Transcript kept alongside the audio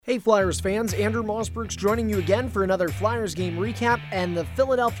Hey Flyers fans, Andrew Mossbrooks joining you again for another Flyers game recap, and the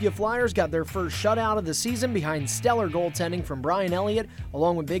Philadelphia Flyers got their first shutout of the season behind stellar goaltending from Brian Elliott,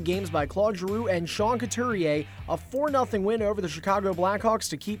 along with big games by Claude Giroux and Sean Couturier, a 4-0 win over the Chicago Blackhawks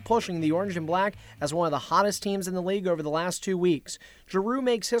to keep pushing the Orange and Black as one of the hottest teams in the league over the last 2 weeks. Giroux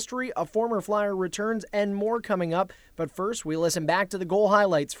makes history, a former Flyer returns, and more coming up, but first we listen back to the goal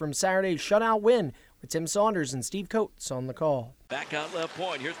highlights from Saturday's shutout win with Tim Saunders and Steve Coates on the call. Back out left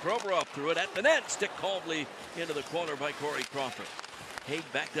point. Here's Provorov through it at the net. Stick calmly into the corner by Corey Crawford. Haig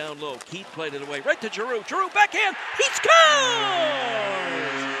back down low. Keith played it away right to Giroux. Giroux backhand. He scores!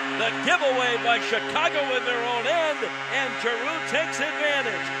 The giveaway by Chicago in their own end, and Giroux takes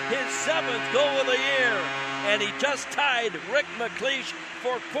advantage. His 7th goal of the year. And he just tied Rick McLeish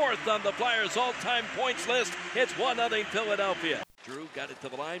for 4th on the Flyers' all-time points list. It's 1-0 Philadelphia. Giroux got it to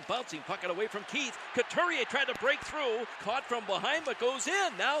the line, bouncing puck it away from Keith. Couturier tried to break through, caught from behind but goes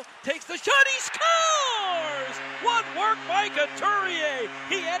in. Now takes the shot, he scores! What work by Couturier!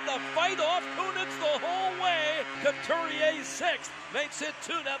 He had to fight off Kunitz the whole way. Couturier's 6th makes it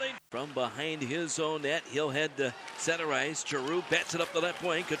 2-0. From behind his own net, he'll head to center ice. Giroux bats it up the left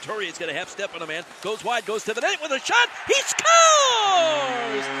wing. Couturier's got a half step on a man, goes wide, goes to the net with a shot. He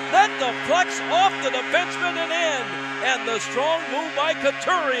scores! That deflects off the defenseman and in. And the strong move by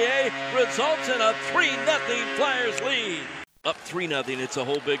Couturier results in a 3-0 Flyers lead. Up 3-0, it's a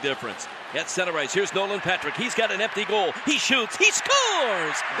whole big difference. At center ice, here's Nolan Patrick. He's got an empty goal. He shoots, he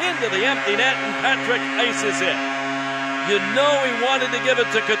scores! Into the empty net, and Patrick ices it. You know he wanted to give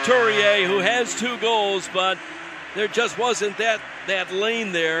it to Couturier, who has 2 goals, but there just wasn't that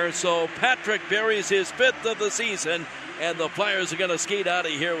lane there. So Patrick buries his 5th of the season, and the Flyers are going to skate out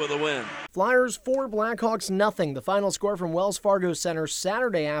of here with a win. Flyers 4, Blackhawks nothing. The final score from Wells Fargo Center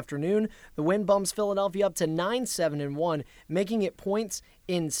Saturday afternoon. The win bumps Philadelphia up to 9-7-1, making it points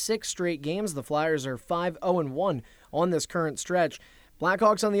in 6 straight games. The Flyers are 5-0-1 on this current stretch.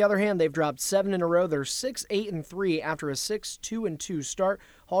 Blackhawks, on the other hand, they've dropped 7 in a row. They're 6-8-3 after a 6-2-2 start.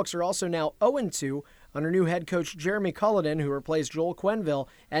 Hawks are also now 0-2 under new head coach Jeremy Cullinan, who replaced Joel Quenneville,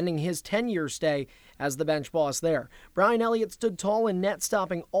 ending his 10-year stay as the bench boss there. Brian Elliott stood tall in net,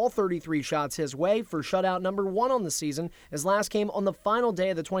 stopping all 33 shots his way for shutout number 1 on the season. His last came on the final day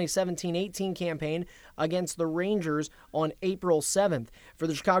of the 2017-18 campaign against the Rangers on April 7th. For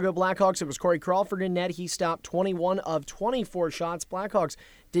the Chicago Blackhawks, it was Corey Crawford in net. He stopped 21 of 24 shots. Blackhawks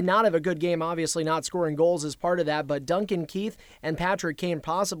did not have a good game, obviously not scoring goals as part of that, but Duncan Keith and Patrick Kane,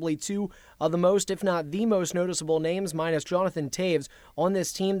 possibly 2 of the most, if not the most noticeable names, minus Jonathan Toews, on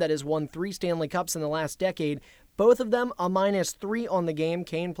this team that has won 3 Stanley Cups in the last decade. Both of them a -3 on the game.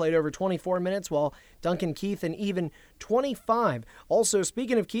 Kane played over 24 minutes, while Duncan Keith an even 25. Also,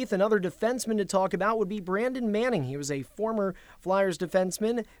 speaking of Keith, another defenseman to talk about would be Brandon Manning. He was a former Flyers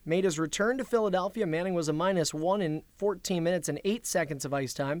defenseman, made his return to Philadelphia. Manning was a -1 in 14 minutes and 8 seconds of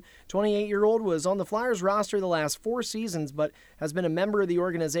ice time. 28-year-old was on the Flyers roster the last 4 seasons, but has been a member of the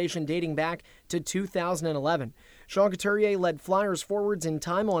organization dating back to 2011. Sean Couturier led Flyers forwards in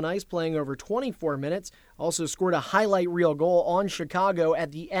time on ice, playing over 24 minutes. Also scored a highlight reel goal on Chicago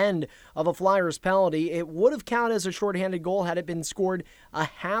at the end of a Flyers penalty. It would have counted as a shorthanded goal had it been scored a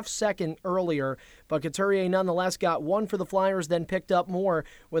half second earlier, but Couturier nonetheless got 1 for the Flyers, then picked up more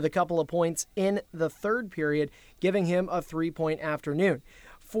with a couple of points in the third period, giving him a 3-point afternoon.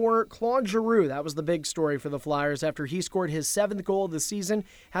 For Claude Giroux, that was the big story for the Flyers after he scored his 7th goal of the season,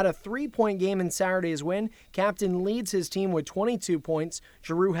 had a 3-point game in Saturday's win. Captain leads his team with 22 points.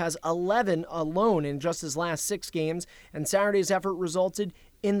 Giroux has 11 alone in just his last 6 games, and Saturday's effort resulted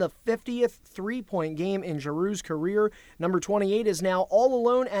in the 50th 3-point game in Giroux's career. Number 28 is now all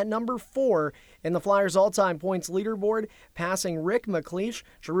alone at number 4 in the Flyers' all-time points leaderboard, passing Rick McLeish.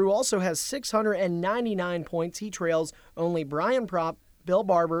 Giroux also has 699 points. He trails only Brian Propp, Bill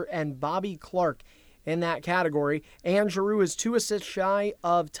Barber, and Bobby Clark in that category, and Giroux is 2 assists shy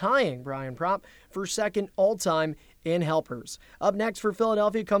of tying Brian Propp for second all-time in helpers. Up next for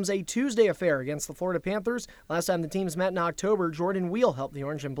Philadelphia comes a Tuesday affair against the Florida Panthers. Last time the teams met in October, Jordan Weal helped the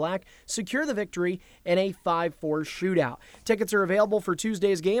Orange and Black secure the victory in a 5-4 shootout. Tickets are available for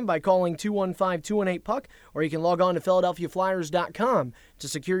Tuesday's game by calling 215-218-PUCK, or you can log on to PhiladelphiaFlyers.com to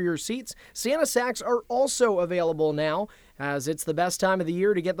secure your seats. Santa sacks are also available now, as it's the best time of the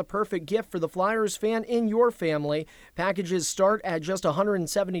year to get the perfect gift for the Flyers fan in your family. Packages start at just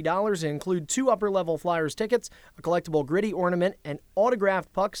 $170 and include 2 upper upper-level Flyers tickets, a collectible Gritty ornament, and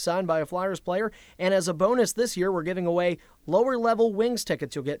autographed puck signed by a Flyers player. And as a bonus this year, we're giving away lower-level Wings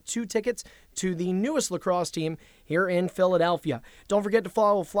tickets. You'll get 2 tickets to the newest lacrosse team here in Philadelphia. Don't forget to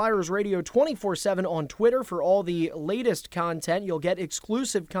follow Flyers Radio 24/7 on Twitter for all the latest content. You'll get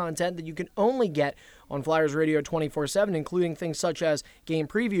exclusive content that you can only get on Flyers Radio 24/7, including things such as game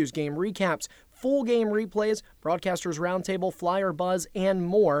previews, game recaps, full game replays, Broadcasters Roundtable, Flyer Buzz, and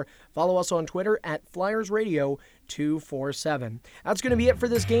more. Follow us on Twitter at Flyers Radio 247. That's going to be it for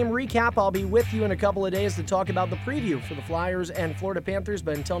this game recap. I'll be with you in a couple of days to talk about the preview for the Flyers and Florida Panthers.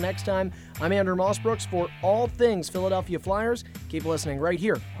 But until next time, I'm Andrew Mossbrooks for all things Philadelphia Flyers. Keep listening right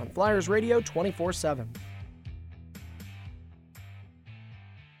here on Flyers Radio 24/7.